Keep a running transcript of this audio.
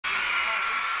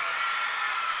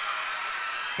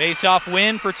Face-off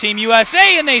win for Team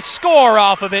USA, and they score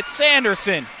off of it.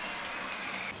 Sanderson.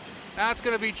 Now it's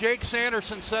going to be Jake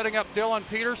Sanderson setting up Dylan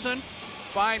Peterson.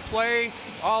 Fine play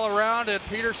all around, and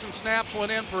Peterson snaps one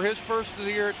in for his first of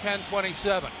the year at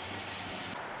 10:27.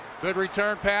 Good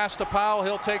return pass to Powell.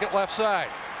 He'll take it left side.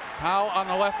 Powell on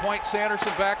the left point.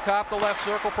 Sanderson back top the left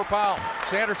circle for Powell.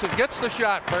 Sanderson gets the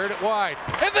shot, fired it wide,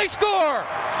 and they score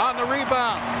on the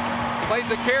rebound. Played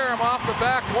the carom off the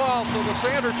back wall, so the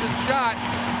Sanderson shot,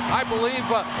 I believe,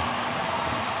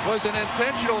 was an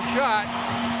intentional shot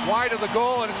wide of the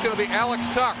goal, and it's going to be Alex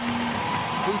Tuck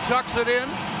who tucks it in,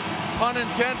 pun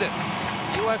intended.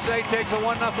 USA takes a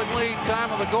 1-0 lead.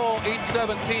 Time of the goal,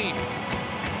 8:17.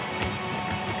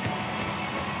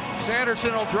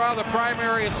 Sanderson will draw the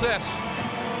primary assist.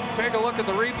 Take a look at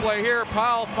the replay here.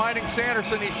 Powell finding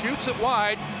Sanderson. He shoots it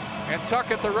wide, and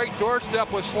Tuck at the right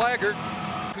doorstep with Slaggert.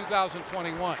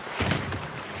 2021.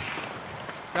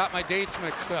 Got my dates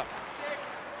mixed up.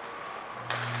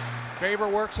 Faber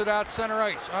works it out center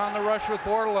ice. On the rush with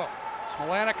Bordeleau.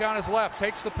 Smolanek on his left.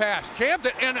 Takes the pass. Jammed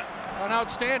it in. An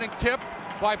outstanding tip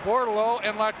by Bordeleau,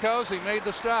 and Latkozy made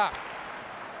the stop.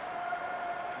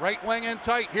 Right wing in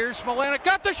tight. Here's Smolanek.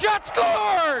 Got the shot.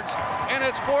 Scores! And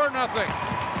it's 4-0.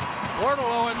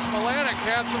 Bordeleau and Smolanek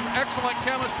have some excellent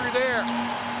chemistry there.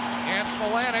 And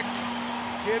Smolanek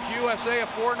gives USA a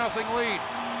 4-0 lead.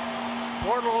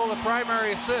 Bordeleau the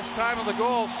primary assist. Time of the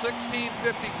goal,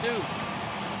 16:52.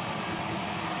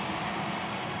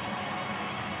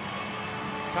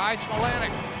 Ty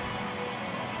Smolanek.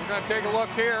 We're going to take a look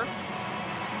here.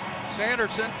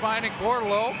 Sanderson finding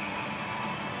Bordeleau.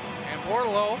 And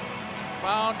Bordeleau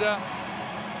found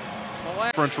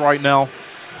Smolanek. Difference right now.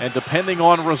 And depending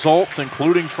on results,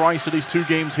 including Tri-City's 2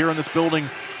 games here in this building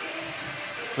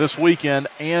this weekend,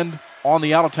 and on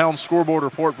the out-of-town scoreboard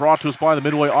report brought to us by the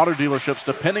Midway Auto Dealerships,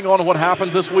 depending on what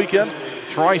happens this weekend,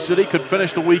 Tri-City could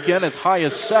finish the weekend as high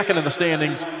as 2nd in the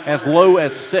standings, as low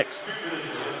as 6th.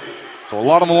 So a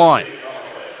lot on the line.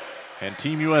 And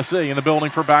Team USA in the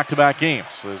building for back-to-back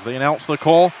games as they announce the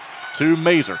call to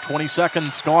Mazur. 20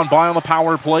 seconds gone by on the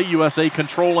power play. USA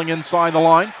controlling inside the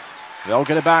line. They'll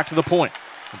get it back to the point.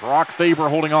 Brock Faber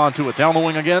holding on to it. Down the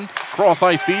wing again. Cross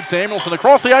ice feed. Samuelson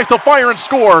across the ice to fire and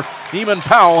score. Eamon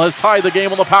Powell has tied the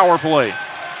game on the power play.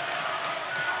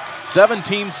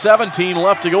 17-17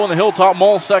 left to go in the Hilltop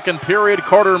Mall second period.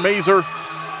 Carter Mazur,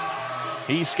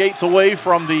 he skates away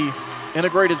from the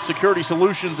Integrated Security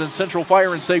Solutions and Central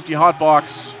Fire and Safety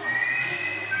hotbox.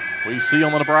 We see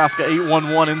on the Nebraska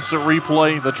 811 instant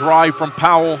replay the drive from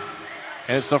Powell.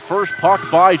 And it's the first puck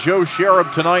by Joe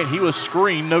Sherab tonight. He was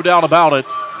screened, no doubt about it.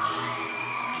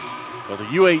 But the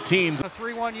U18s. A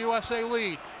 3-1 USA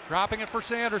lead. Dropping it for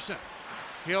Sanderson.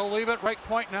 He'll leave it right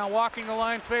point now, walking the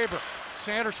line Faber.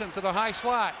 Sanderson to the high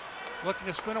slot. Looking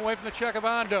to spin away from the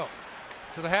Checkabando.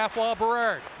 To the half wall,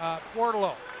 Berard.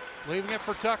 Bordeleau. Leaving it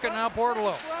for Tuck, and now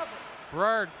Bordeleau.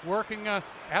 Berard working at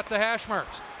the hash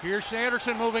marks. Here's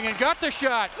Sanderson moving and got the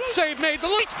shot. Save made, the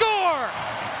lead score!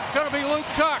 Gonna be Luke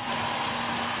Tuck.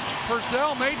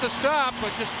 Purcell made the stop,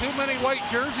 but just too many white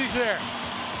jerseys there.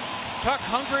 Tuck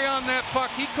hungry on that puck.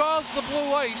 He calls the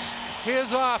blue ice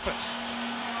his office.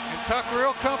 And Tuck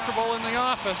real comfortable in the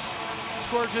office.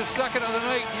 Scores his 2nd of the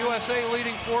night, USA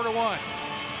leading 4-1.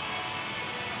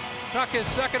 Tuck is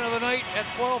 2nd of the night at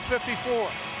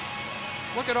 12:54.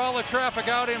 Look at all the traffic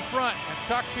out in front. And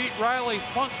Tuck beat Riley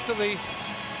Funk to the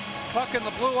puck in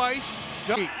the blue ice.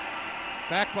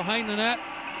 Back behind the net.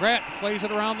 Grant plays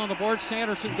it around on the board.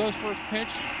 Sanderson goes for a pinch.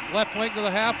 Left wing to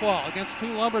the half wall against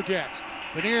 2 Lumberjacks.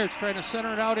 Beniers trying to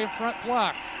center it out in front,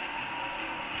 block.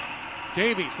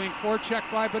 Davies being forechecked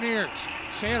by Beniers.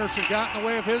 Sanderson got in the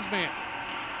way of his man.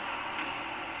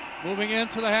 Moving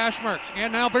into the hash marks.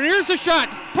 And now Beniers a shot.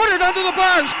 Put it under the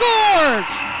bar. Scores!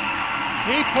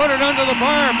 He put it under the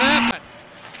bar. Matt.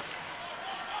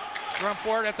 Run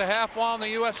for it at the half wall in the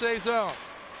USA zone.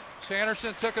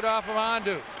 Sanderson took it off of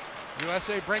Andu.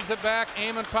 USA brings it back.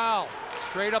 Eamon Powell.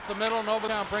 Straight up the middle.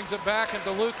 Novatown brings it back into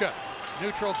DeLuca.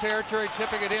 Neutral territory,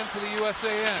 tipping it into the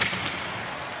USA end.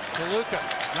 DeLuca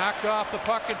knocked off the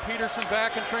puck, and Peterson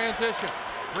back in transition.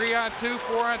 3-on-2,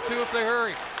 4-on-2 if they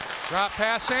hurry. Drop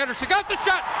pass, Sanderson got the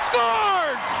shot,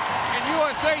 scores! And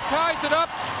USA ties it up,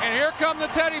 and here come the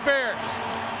Teddy Bears.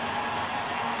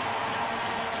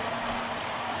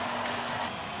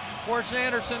 For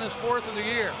Sanderson is 4th of the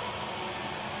year.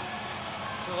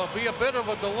 So there'll be a bit of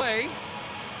a delay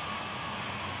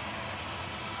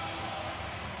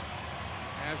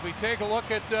as we take a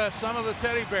look at some of the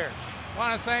Teddy Bears. I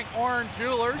want to thank Orange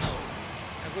Jewelers.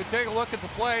 As we take a look at the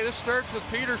play, this starts with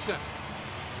Peterson.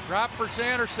 Drop for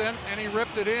Sanderson, and he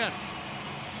ripped it in.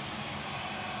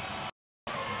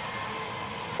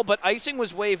 But icing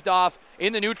was waved off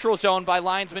in the neutral zone by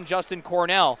linesman Justin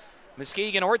Cornell.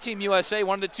 Muskegon or Team USA,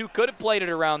 one of the two could have played it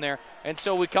around there. And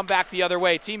so we come back the other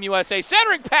way. Team USA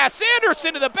centering pass,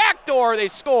 Sanderson to the back door, they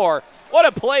score. What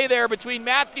a play there between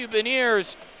Matthew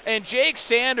Beniers and Jake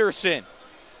Sanderson.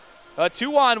 A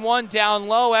 2-on-1 down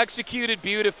low, executed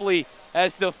beautifully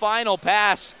as the final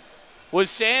pass was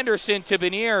Sanderson to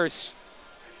Beniers,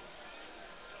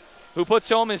 who puts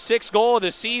home his 6th goal of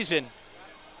the season.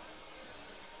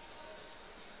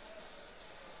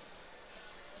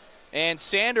 And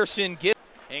Sanderson gets,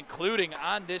 including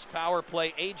on this power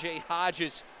play, A.J.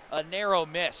 Hodges, a narrow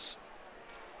miss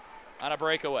on a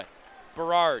breakaway.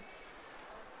 Berard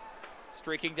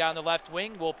streaking down the left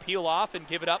wing, will peel off and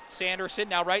give it up. Sanderson,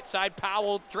 now right side,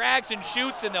 Powell drags and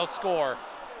shoots, and they'll score.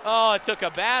 Oh, it took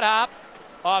a bad hop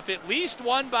off at least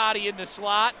one body in the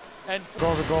slot. And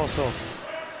goal's a goal, so.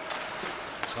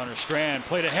 Hunter Strand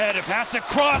played ahead and pass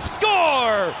across,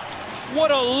 score!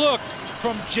 What a look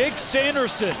from Jake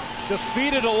Sanderson to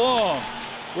feed it along,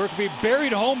 where it could be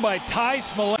buried home by Ty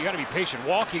Smollett. You gotta be patient,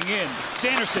 walking in.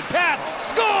 Sanderson, pass,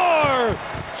 score!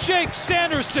 Jake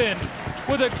Sanderson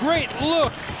with a great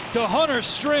look to Hunter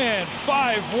Strand,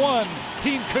 5-1,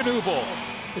 Team Knuble.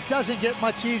 It doesn't get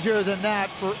much easier than that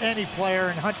for any player,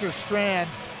 and Hunter Strand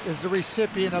is the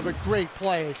recipient of a great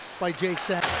play by Jake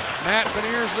Sanderson. Matt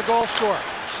Beniers, the goal scorer.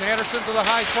 Sanderson to the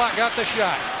high slot, got the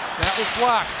shot. That was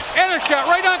blocked. And a shot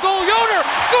right on goal. Yoder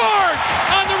scored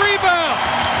on the rebound.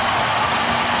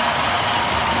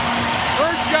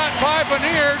 First shot by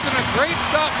Beniers and a great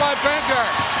stop by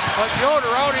Bengard. But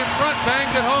Yoder out in front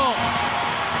banged it home.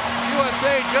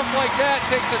 USA, just like that,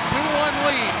 takes a 2-1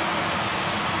 lead.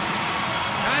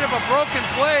 Kind of a broken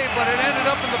play, but it ended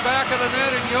up in the back of the net,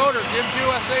 and Yoder gives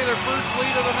USA their first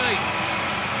lead of the night.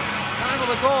 Time of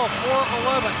the goal,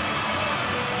 4:11.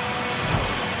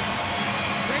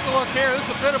 Take a look here. This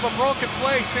is a bit of a broken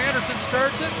play. Sanderson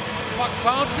starts it. Puck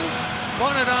bounces.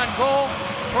 Won it on goal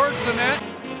towards the net.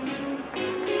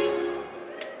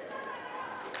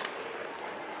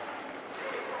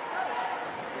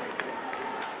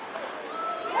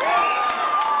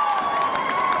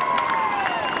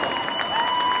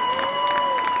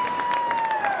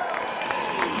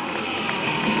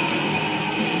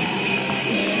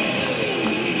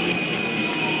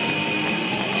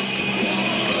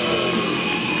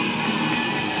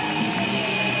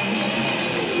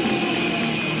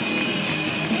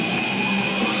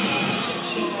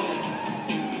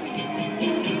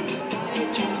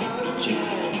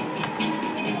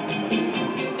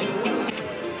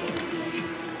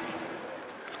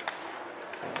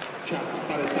 Čas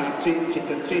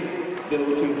 53:33,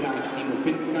 vyloučil hráč týmu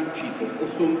Finska číslo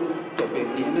 8, Topi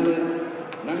Nienele,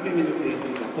 na 2 minuty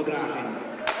za podrážení.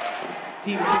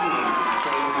 Tým Finland,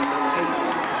 player number 8,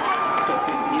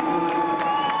 Topi Nienele,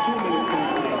 2 minutes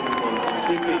penalty for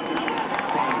shipping,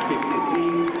 time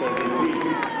 53:33.